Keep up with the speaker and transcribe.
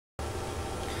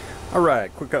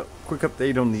Alright, quick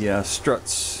update on the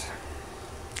struts.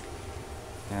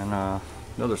 And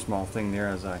another small thing there,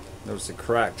 as I noticed a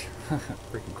cracked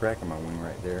freaking crack in my wing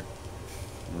right there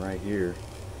and right here.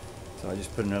 So I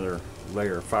just put another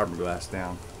layer of fiberglass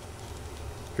down.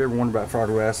 If you ever wonder about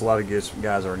fiberglass, a lot of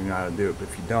guys already know how to do it, but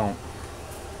if you don't,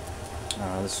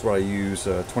 this is what I use: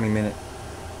 20-minute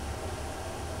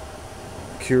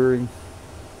curing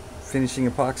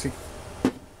finishing epoxy.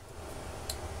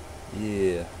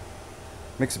 Yeah.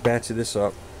 Mix a batch of this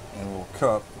up in a little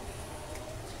cup.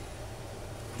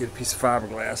 Get a piece of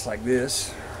fiberglass like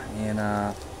this and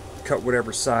cut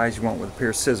whatever size you want with a pair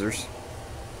of scissors.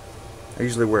 I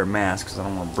usually wear a mask because I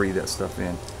don't want to breathe that stuff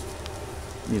in.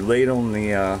 You lay it on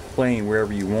the plane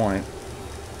wherever you want it,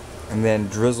 and then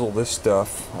drizzle this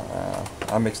stuff.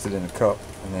 I mixed it in a cup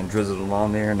and then drizzled it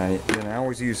on there. And I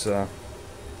always use a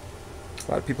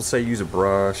lot of people say use a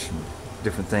brush and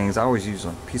different things. I always use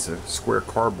a piece of square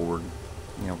cardboard,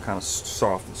 you know, kind of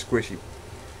soft and squishy,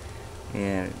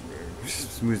 and it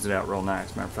smooths it out real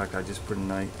nice. Matter of fact, I just put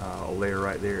a layer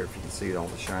right there. If you can see all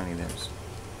the shiny that's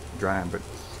drying. But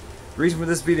the reason for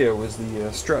this video was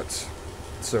the struts.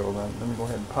 So let me go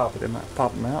ahead and pop them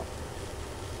out.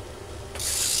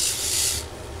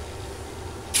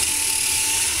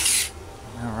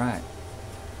 All right.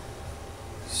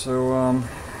 So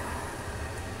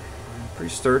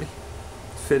pretty sturdy.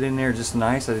 Fit in there just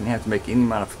nice. I didn't have to make any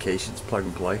modifications. Plug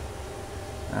and play.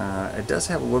 It does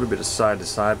have a little bit of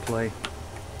side-to-side play.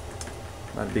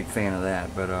 Not a big fan of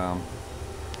that, but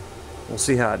we'll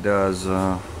see how it does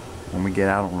when we get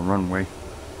out on the runway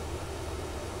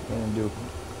and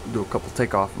do a couple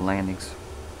takeoff and landings.